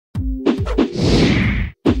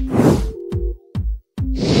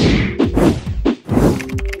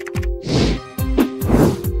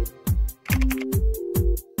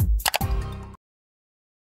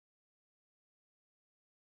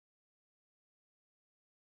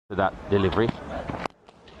That delivery,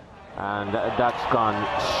 and that's gone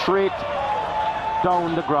straight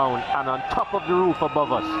down the ground and on top of the roof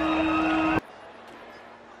above us.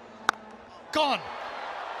 Gone.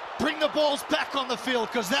 Bring the balls back on the field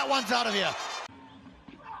because that one's out of here.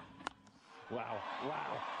 Wow,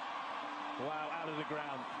 out of the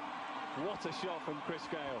ground. What a shot from Chris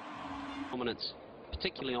Gayle. Dominance,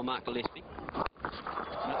 particularly on Mark Gillespie.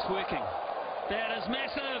 That's working. That is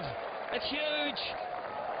massive. It's huge.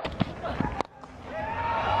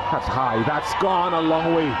 That's high. That's gone a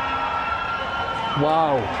long way.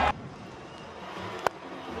 Wow.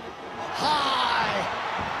 High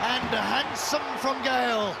and handsome from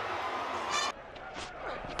Gayle.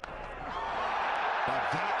 But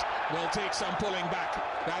that will take some pulling back.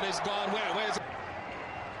 That is gone well. Where's it?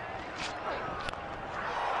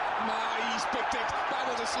 No, he's picked it. That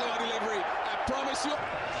was a slow delivery. I promise you.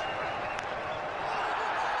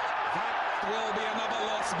 That will be another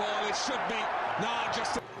lost ball. It should be. No,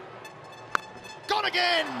 just. Gone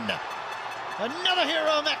again! Another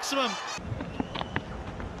hero maximum.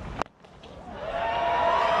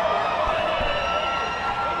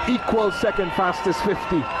 Equal second fastest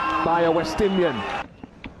 50 by a West Indian.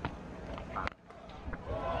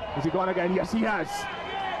 Has he gone again? Yes, he has.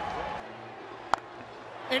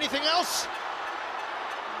 Anything else?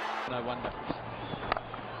 No wonder.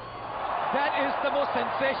 That is the most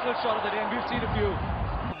sensational shot of the day, and we've seen a few.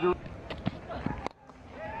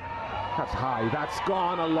 That's high. That's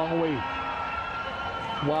gone a long way.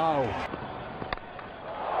 Wow.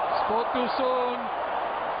 Spoke too soon.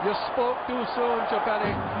 You spoke too soon,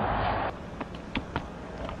 Chopelli.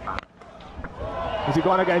 Has he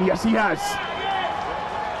gone again? Yes, he has.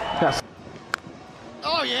 Yes.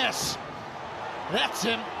 Oh, yes. That's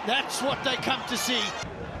him. That's what they come to see.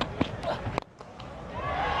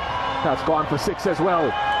 That's gone for 6 as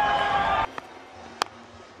well.